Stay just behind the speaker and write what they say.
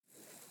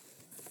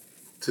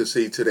To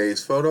see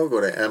today's photo, go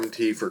to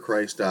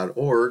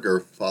mtforchrist.org or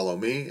follow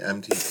me,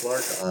 MT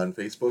Clark, on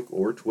Facebook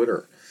or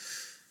Twitter.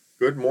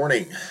 Good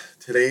morning.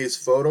 Today's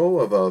photo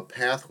of a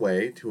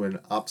pathway to an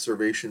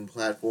observation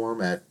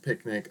platform at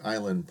Picnic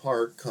Island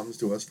Park comes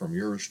to us from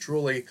yours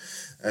truly,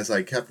 as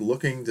I kept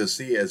looking to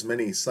see as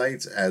many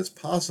sights as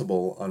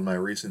possible on my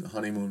recent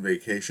honeymoon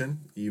vacation,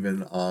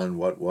 even on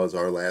what was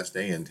our last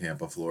day in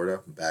Tampa,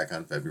 Florida, back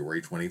on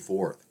February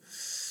 24th.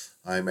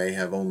 I may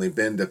have only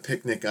been to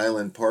Picnic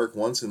Island Park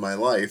once in my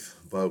life,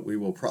 but we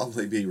will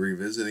probably be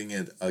revisiting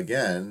it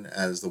again,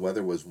 as the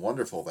weather was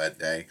wonderful that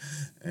day,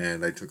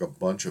 and I took a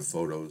bunch of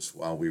photos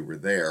while we were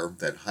there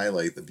that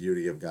highlight the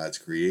beauty of God's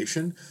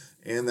creation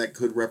and that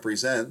could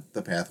represent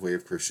the pathway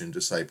of Christian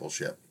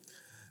discipleship.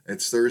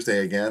 It's Thursday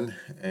again,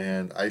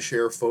 and I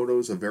share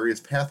photos of various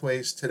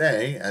pathways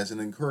today as an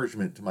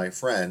encouragement to my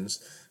friends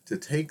to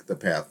take the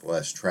path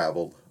less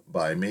traveled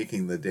by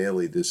making the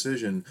daily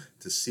decision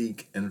to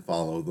seek and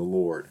follow the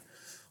Lord.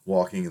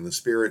 Walking in the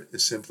Spirit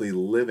is simply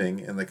living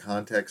in the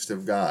context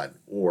of God,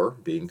 or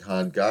being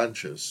God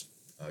conscious,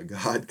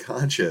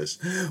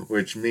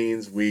 which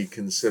means we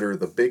consider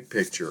the big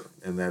picture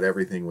and that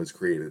everything was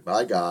created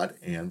by God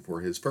and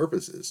for His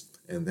purposes,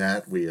 and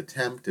that we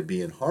attempt to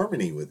be in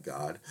harmony with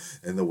God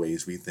in the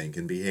ways we think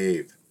and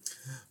behave.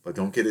 But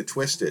don't get it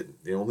twisted.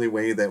 The only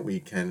way that we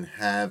can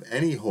have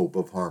any hope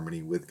of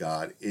harmony with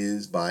God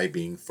is by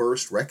being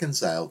first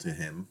reconciled to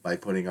Him by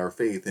putting our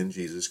faith in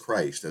Jesus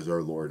Christ as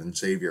our Lord and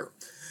Savior.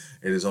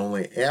 It is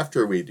only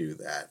after we do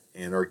that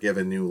and are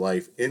given new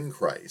life in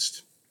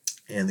Christ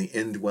and the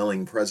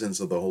indwelling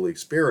presence of the Holy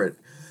Spirit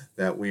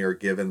that we are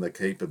given the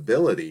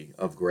capability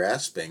of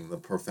grasping the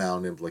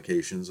profound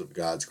implications of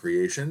God's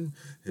creation,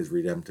 His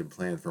redemptive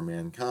plan for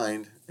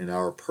mankind, and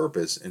our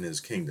purpose in His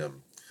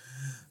kingdom.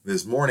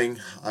 This morning,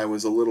 I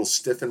was a little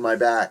stiff in my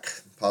back,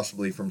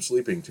 possibly from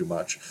sleeping too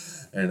much,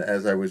 and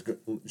as I was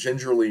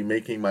gingerly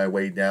making my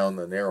way down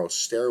the narrow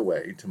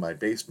stairway to my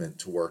basement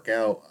to work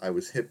out, I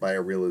was hit by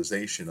a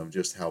realization of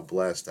just how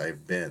blessed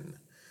I've been.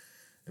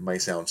 It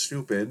might sound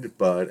stupid,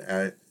 but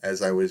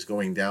as I was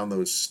going down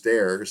those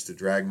stairs to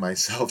drag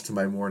myself to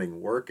my morning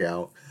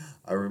workout,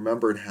 I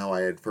remembered how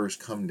I had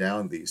first come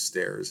down these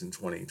stairs in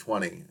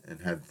 2020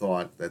 and had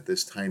thought that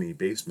this tiny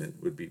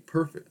basement would be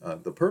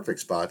the perfect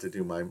spot to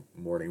do my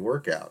morning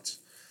workouts.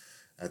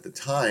 At the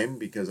time,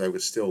 because I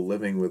was still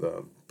living with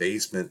a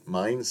basement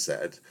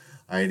mindset,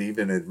 I had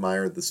even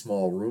admired the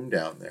small room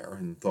down there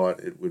and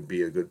thought it would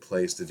be a good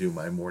place to do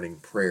my morning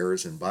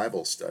prayers and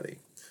Bible study.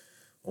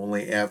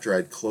 Only after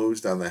I'd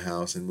closed on the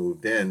house and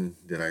moved in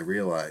did I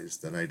realize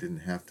that I didn't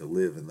have to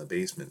live in the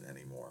basement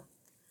anymore.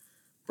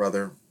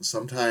 Brother,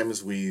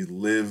 sometimes we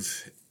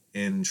live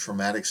in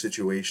traumatic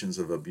situations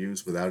of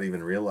abuse without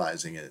even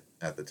realizing it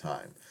at the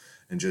time,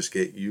 and just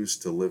get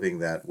used to living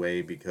that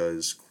way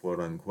because, quote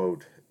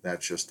unquote,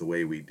 that's just the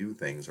way we do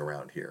things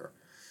around here.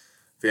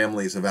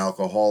 Families of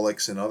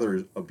alcoholics and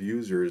other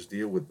abusers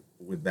deal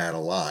with that a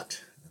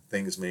lot.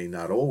 Things may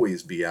not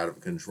always be out of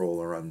control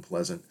or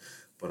unpleasant,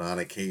 but on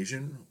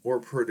occasion, or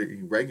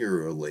pretty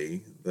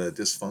regularly, the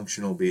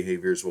dysfunctional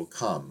behaviors will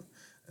come,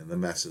 and the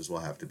messes will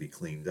have to be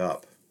cleaned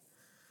up.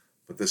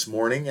 But this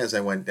morning, as I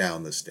went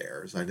down the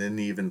stairs, I didn't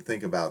even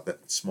think about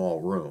that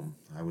small room.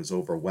 I was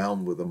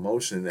overwhelmed with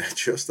emotion at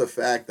just the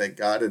fact that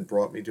God had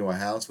brought me to a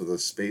house with a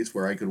space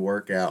where I could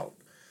work out.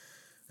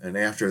 And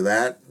after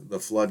that, the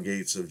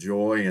floodgates of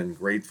joy and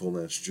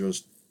gratefulness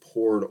just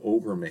poured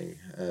over me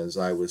as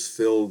I was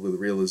filled with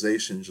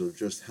realizations of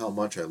just how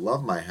much I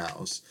love my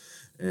house.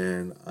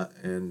 And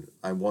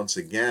I once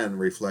again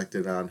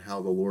reflected on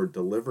how the Lord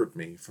delivered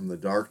me from the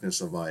darkness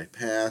of my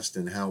past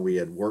and how we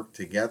had worked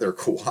together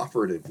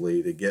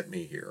cooperatively to get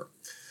me here.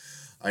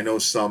 I know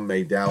some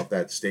may doubt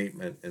that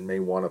statement and may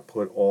want to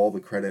put all the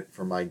credit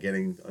for my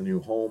getting a new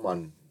home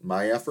on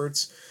my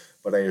efforts,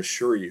 but I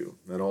assure you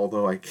that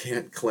although I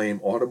can't claim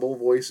audible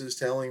voices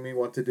telling me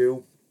what to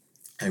do,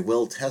 I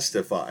will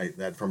testify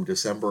that from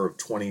December of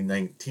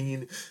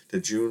 2019 to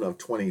June of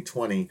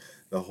 2020,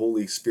 the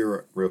Holy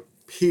Spirit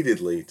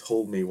repeatedly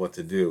told me what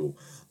to do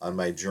on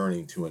my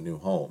journey to a new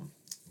home,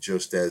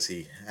 just as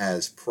He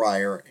has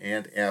prior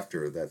and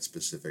after that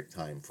specific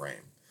time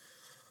frame.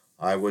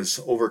 I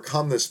was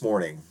overcome this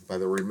morning by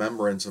the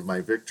remembrance of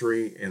my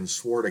victory and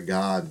swore to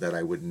God that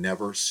I would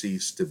never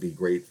cease to be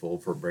grateful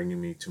for bringing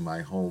me to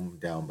my home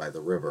down by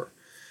the river,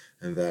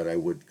 and that I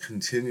would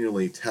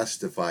continually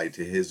testify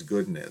to His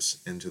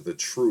goodness and to the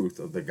truth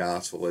of the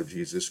gospel of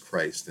Jesus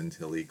Christ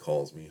until He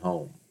calls me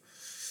home.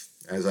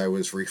 As I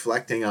was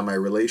reflecting on my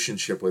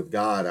relationship with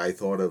God, I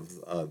thought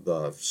of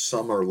the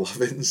summer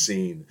loving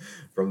scene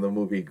from the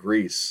movie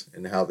Grease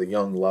and how the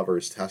young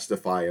lovers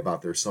testify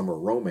about their summer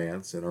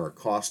romance and are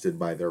accosted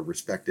by their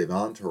respective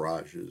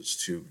entourages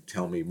to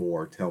tell me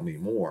more, tell me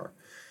more.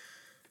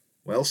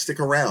 Well, stick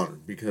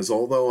around, because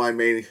although I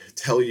may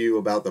tell you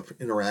about the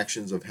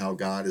interactions of how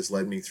God has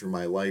led me through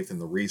my life in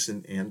the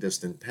recent and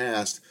distant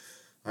past,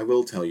 I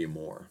will tell you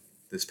more.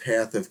 This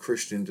path of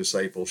Christian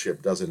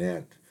discipleship doesn't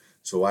end.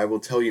 So I will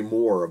tell you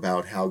more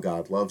about how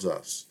God loves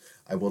us.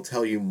 I will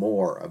tell you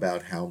more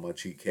about how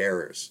much He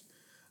cares.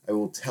 I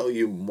will tell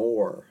you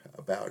more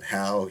about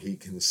how he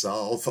can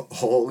solve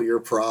all your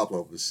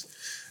problems.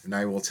 And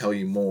I will tell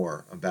you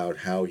more about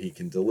how he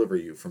can deliver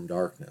you from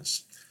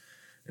darkness.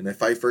 And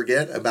if I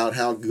forget about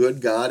how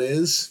good God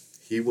is,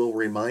 he will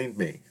remind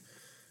me.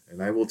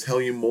 And I will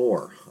tell you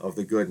more of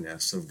the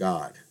goodness of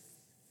God.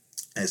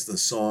 As the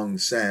song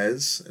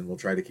says, and we'll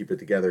try to keep it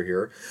together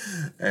here,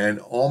 and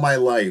all my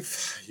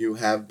life you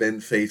have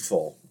been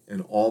faithful.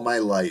 And all my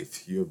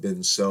life you have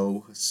been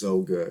so,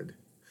 so good.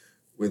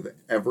 With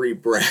every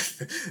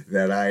breath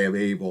that I am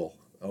able,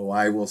 oh,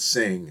 I will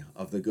sing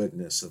of the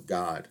goodness of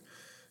God.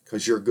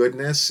 Because your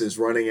goodness is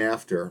running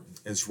after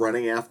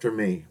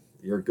me.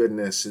 Your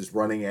goodness is it's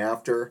running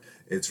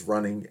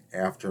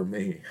after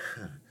me.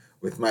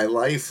 With my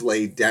life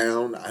laid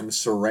down, I'm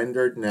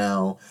surrendered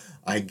now.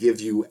 I give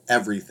you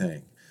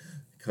everything.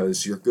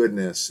 Because your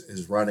goodness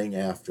is it's running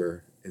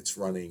after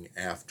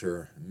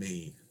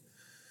me.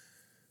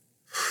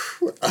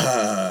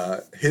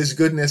 His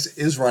goodness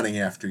is running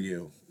after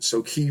you.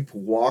 So keep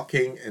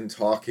walking and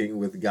talking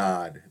with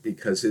God,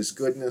 because his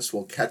goodness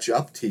will catch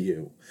up to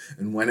you.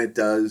 And when it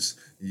does,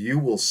 you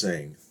will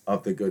sing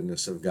of the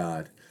goodness of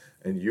God.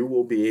 And you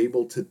will be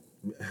able to,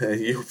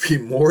 you'll be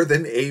more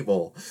than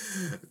able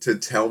to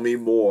tell me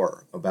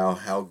more about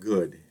how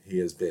good he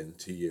has been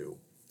to you.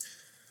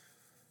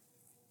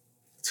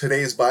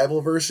 Today's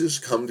Bible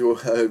comes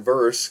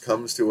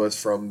to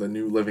us from the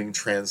New Living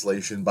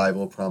Translation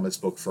Bible Promise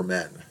Book for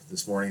Men.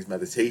 This morning's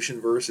meditation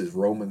verse is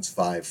Romans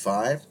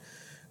 5:5,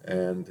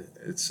 and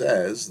it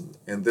says,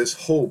 "And this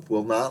hope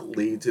will not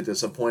lead to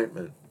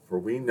disappointment, for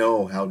we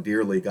know how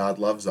dearly God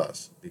loves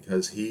us,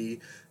 because he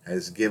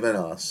has given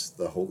us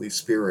the Holy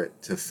Spirit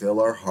to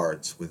fill our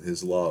hearts with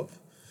his love."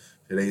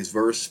 Today's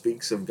verse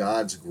speaks of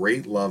God's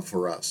great love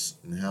for us,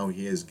 and how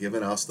he has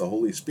given us the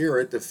Holy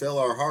Spirit to fill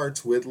our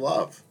hearts with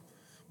love.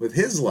 With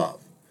his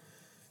love.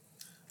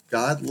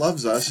 God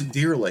loves us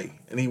dearly,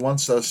 and he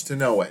wants us to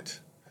know it.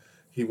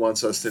 He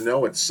wants us to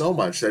know it so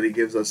much that he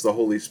gives us the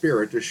Holy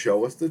Spirit to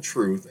show us the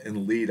truth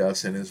and lead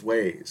us in his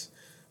ways.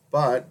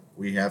 But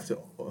we have to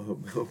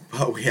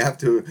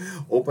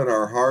open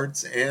our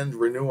hearts and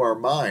renew our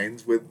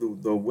minds with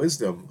the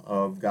wisdom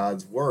of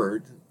God's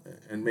word,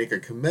 and make a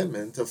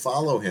commitment to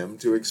follow him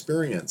to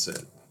experience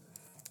it.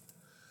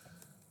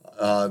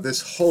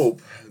 This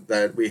hope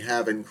that we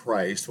have in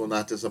Christ will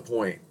not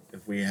disappoint.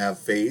 If we have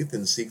faith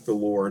and seek the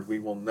Lord, we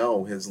will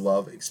know his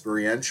love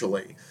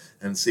experientially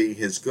and see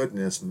his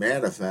goodness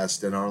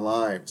manifest in our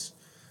lives.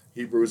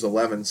 Hebrews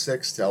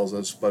 11:6 tells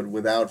us, "But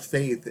without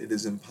faith it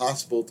is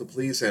impossible to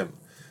please him.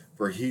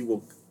 For he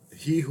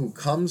who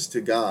comes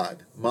to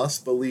God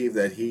must believe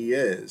that he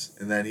is,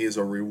 and that he is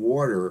a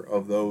rewarder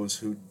of those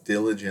who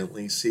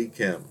diligently seek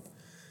him."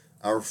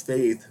 Our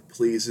faith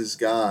pleases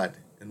God,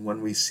 and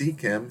when we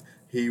seek him,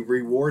 he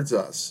rewards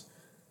us.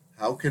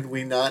 How can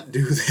we not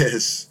do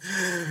this?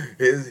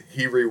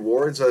 He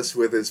rewards us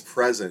with his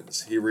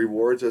presence. He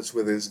rewards us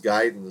with his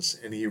guidance,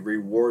 and he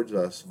rewards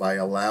us by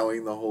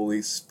allowing the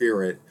Holy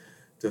Spirit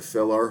to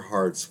fill our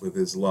hearts with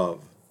his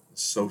love.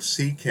 So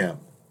seek him.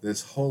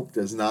 This hope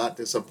does not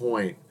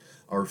disappoint.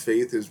 Our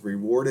faith is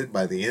rewarded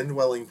by the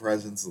indwelling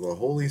presence of the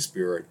Holy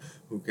Spirit,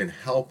 who can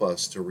help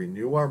us to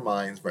renew our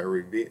minds by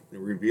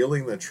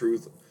revealing the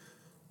truth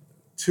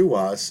to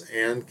us,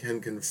 and can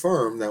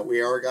confirm that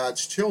we are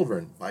God's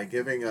children by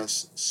giving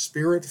us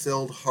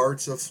spirit-filled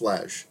hearts of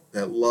flesh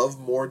that love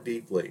more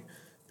deeply,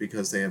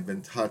 because they have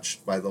been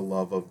touched by the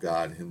love of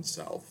God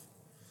himself.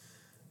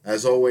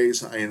 As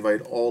always, I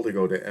invite all to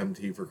go to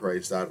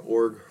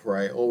mtforchrist.org, where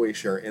I always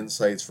share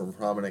insights from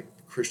prominent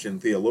Christian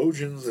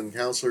theologians and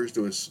counselors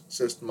to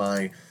assist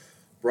my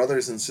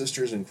brothers and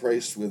sisters in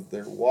Christ with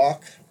their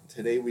walk.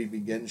 Today we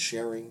continue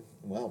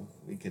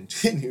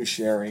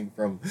sharing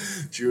from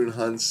June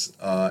Hunt's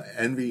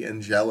Envy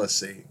and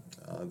Jealousy,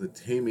 the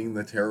Taming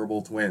the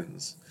Terrible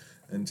Twins.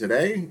 And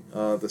today,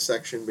 the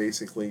section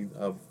basically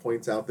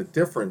points out the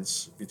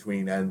difference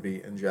between envy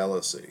and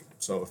jealousy.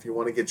 So if you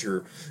want to get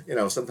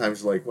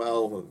sometimes like,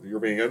 well, you're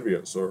being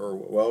envious, or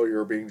well,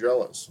 you're being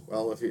jealous.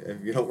 Well, if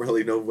you don't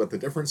really know what the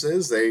difference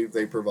is,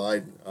 they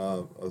provide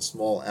a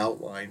small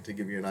outline to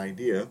give you an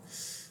idea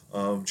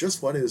of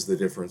just what is the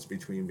difference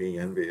between being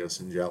envious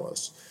and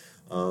jealous.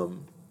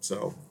 I'm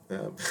not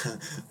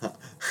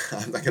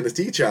going to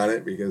teach on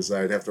it, because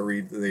I'd have to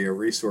read the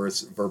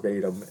resource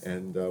verbatim,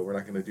 and we're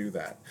not going to do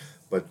that.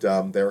 But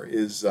there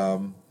is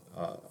a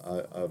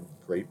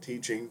great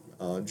teaching,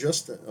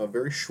 just a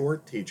very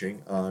short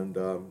teaching on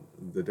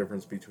the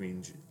difference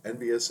between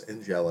envious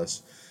and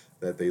jealous,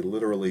 that they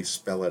literally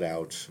spell it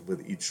out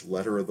with each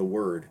letter of the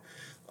word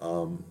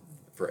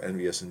for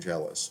envious and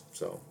jealous.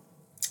 So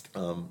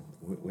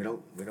we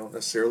don't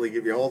necessarily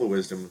give you all the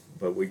wisdom,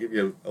 but we give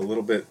you a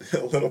little bit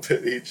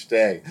each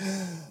day.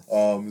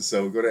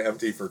 So go to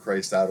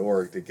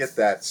mtforchrist.org to get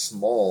that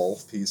small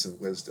piece of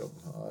wisdom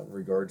in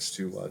regards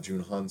to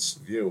June Hunt's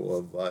view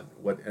of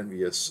what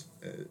envious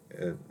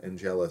and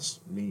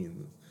jealous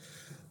mean,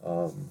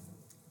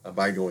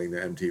 by going to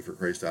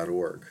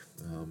mtforchrist.org.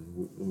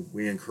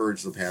 We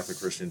encourage the path of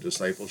Christian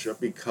discipleship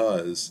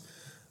because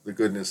the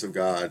goodness of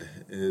God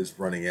is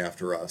running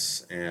after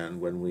us,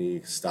 and when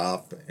we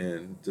stop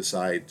and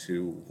decide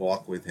to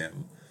walk with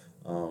Him,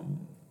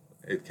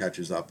 it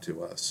catches up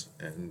to us,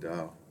 and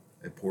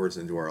it pours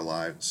into our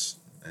lives.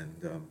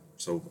 And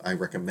so I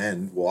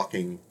recommend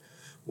walking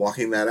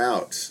that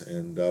out.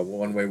 And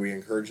one way we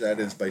encourage that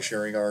is by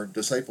sharing our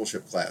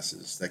discipleship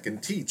classes that can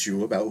teach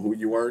you about who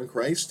you are in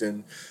Christ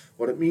and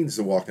what it means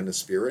to walk in the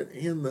Spirit,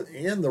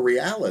 and the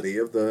reality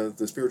of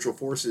the spiritual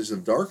forces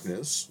of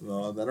darkness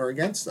that are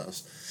against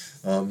us.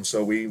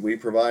 So we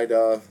provide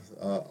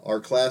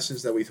our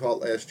classes that we taught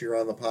last year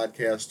on the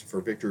podcast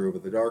for Victory Over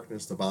the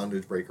Darkness, The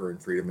Bondage Breaker,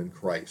 and Freedom in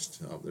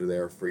Christ. They're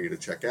there for you to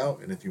check out.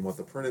 And if you want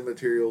the printed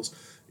materials,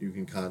 you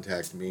can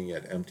contact me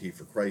at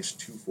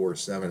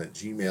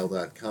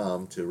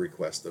mtforchrist247@gmail.com to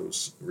request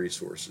those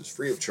resources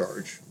free of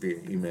charge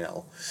via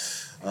email.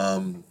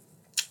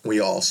 We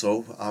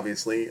also,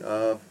 obviously,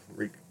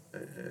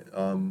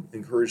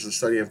 encourage the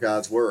study of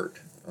God's Word.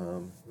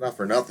 Not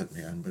for nothing,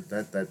 man, but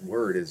that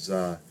Word is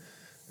how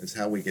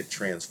we get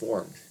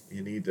transformed.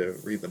 You need to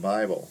read the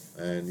Bible,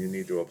 and you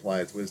need to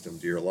apply its wisdom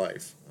to your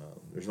life.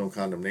 There's no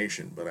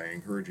condemnation, but I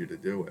encourage you to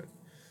do it.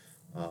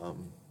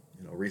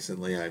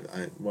 Recently,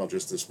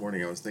 just this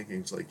morning, I was thinking,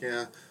 it's like,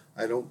 yeah,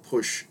 I don't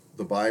push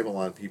the Bible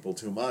on people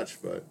too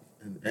much, but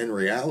in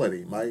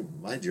reality,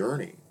 my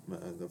journey,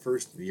 the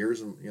first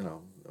years of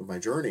my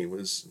journey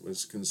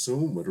was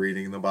consumed with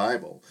reading the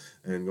Bible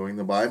and going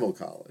to Bible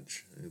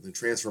college. The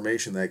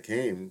transformation that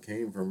came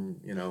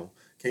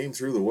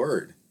through the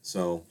Word.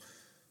 So,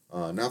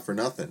 not for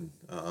nothing,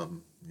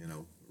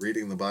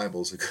 reading the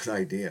Bible is a good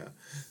idea.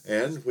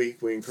 And we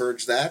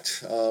encourage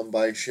that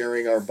by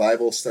sharing our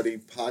Bible study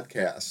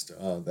podcast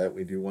that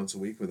we do once a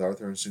week with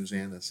Arthur and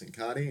Susanna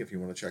Sincotti. If you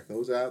want to check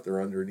those out,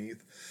 they're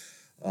underneath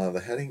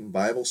the heading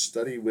Bible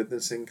Study with the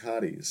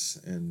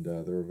Sincottis, and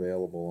they're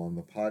available on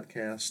the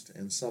podcast,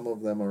 and some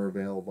of them are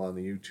available on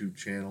the YouTube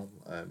channel.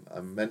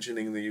 I'm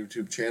mentioning the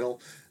YouTube channel,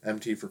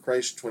 MT for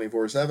Christ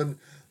 24/7,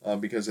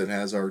 because it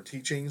has our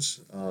teachings,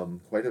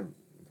 quite a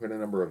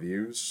number of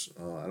views.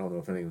 I don't know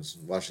if anyone's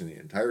watching the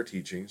entire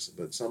teachings,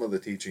 but some of the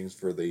teachings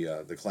for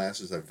the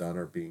classes I've done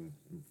are being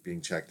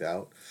checked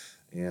out,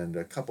 and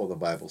a couple of the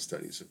Bible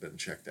studies have been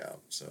checked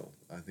out. So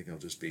I think I'll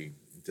just be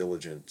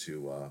diligent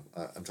to,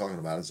 I'm talking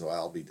about it, so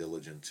I'll be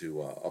diligent to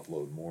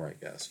upload more, I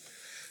guess.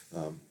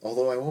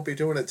 Although I won't be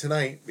doing it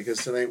tonight,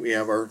 because tonight we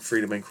have our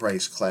Freedom in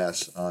Christ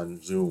class on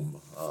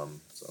Zoom.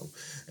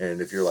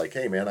 And if you're like,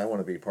 hey man, I want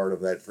to be part of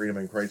that Freedom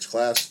in Christ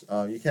class,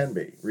 you can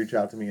be. Reach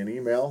out to me an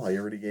email. I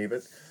already gave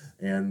it.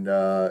 And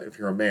if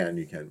you're a man,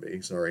 you can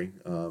be. Sorry,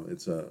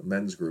 it's a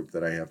men's group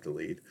that I have to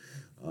lead.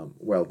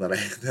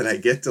 That I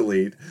get to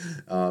lead.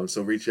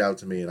 So reach out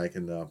to me, and I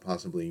can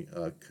possibly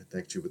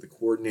connect you with the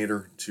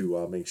coordinator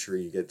to make sure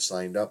you get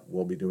signed up.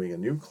 We'll be doing a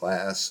new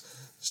class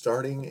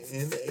starting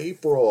in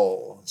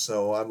April.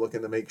 So I'm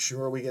looking to make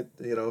sure we get,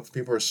 if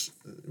people are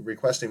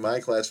requesting my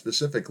class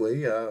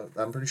specifically,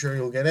 I'm pretty sure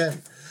you'll get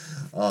in.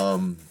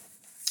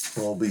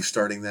 We'll be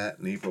starting that,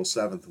 and April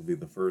 7th will be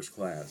the first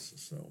class.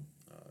 So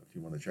if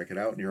you want to check it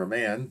out and you're a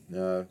man,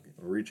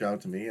 reach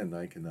out to me, and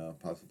I can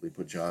possibly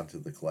put you on to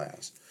the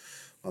class.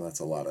 Well,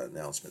 that's a lot of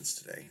announcements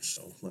today.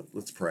 So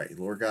let's pray.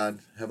 Lord God,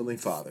 Heavenly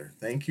Father,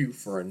 thank you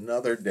for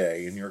another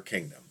day in your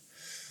kingdom.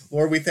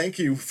 Lord, we thank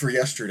you for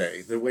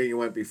yesterday, the way you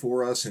went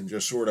before us and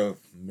just sort of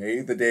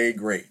made the day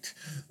great.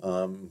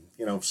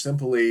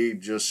 Simply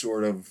just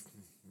sort of,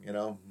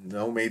 no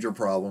major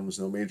problems,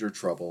 no major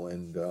trouble.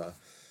 And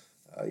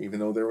even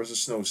though there was a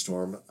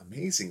snowstorm,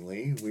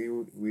 amazingly,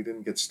 we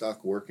didn't get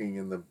stuck working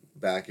in the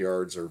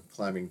backyards or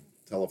climbing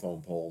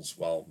telephone poles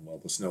while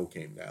the snow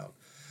came down.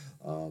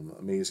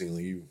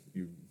 Amazingly,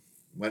 you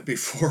went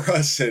before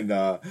us and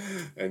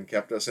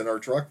kept us in our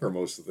truck for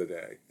most of the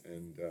day,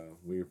 and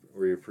we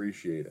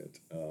appreciate it.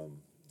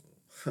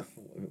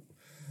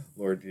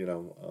 Lord,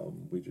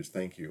 we just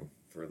thank you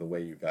for the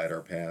way you guide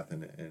our path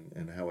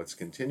and how it's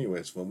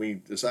continuous. When we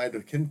decide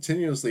to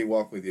continuously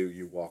walk with you,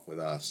 you walk with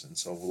us. And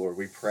so, Lord,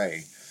 we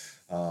pray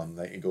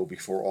that you go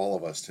before all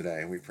of us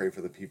today, and we pray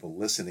for the people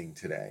listening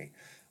today,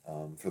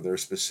 for their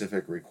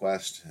specific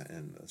requests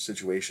and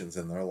situations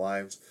in their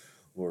lives.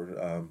 Lord,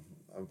 I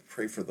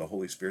pray for the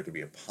Holy Spirit to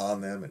be upon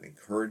them and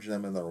encourage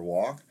them in their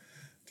walk,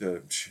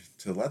 to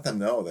let them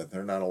know that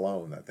they're not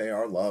alone, that they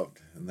are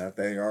loved, and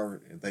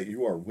that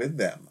you are with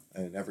them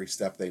in every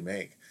step they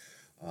make.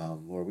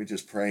 Lord, we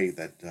just pray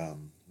that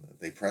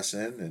they press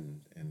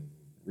in and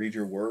read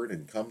your word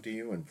and come to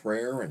you in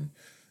prayer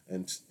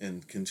and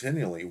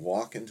continually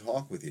walk and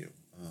talk with you,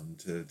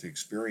 to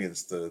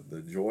experience the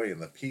joy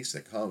and the peace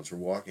that comes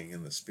from walking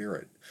in the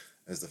Spirit,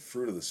 as the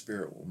fruit of the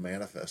Spirit will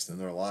manifest in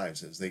their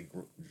lives as they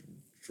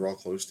draw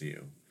close to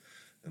you.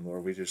 And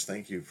Lord, we just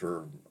thank you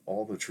for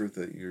all the truth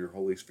that your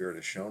Holy Spirit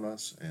has shown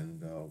us,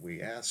 and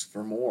we ask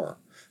for more.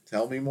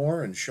 Tell me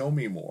more and show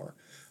me more.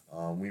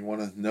 We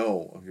want to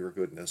know of your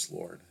goodness,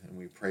 Lord, and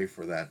we pray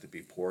for that to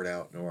be poured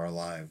out into our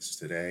lives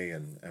today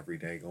and every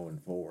day going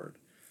forward.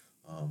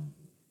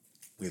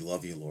 We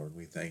love you, Lord.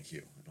 We thank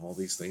you. And all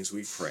these things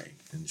we pray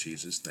in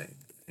Jesus' name.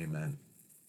 Amen.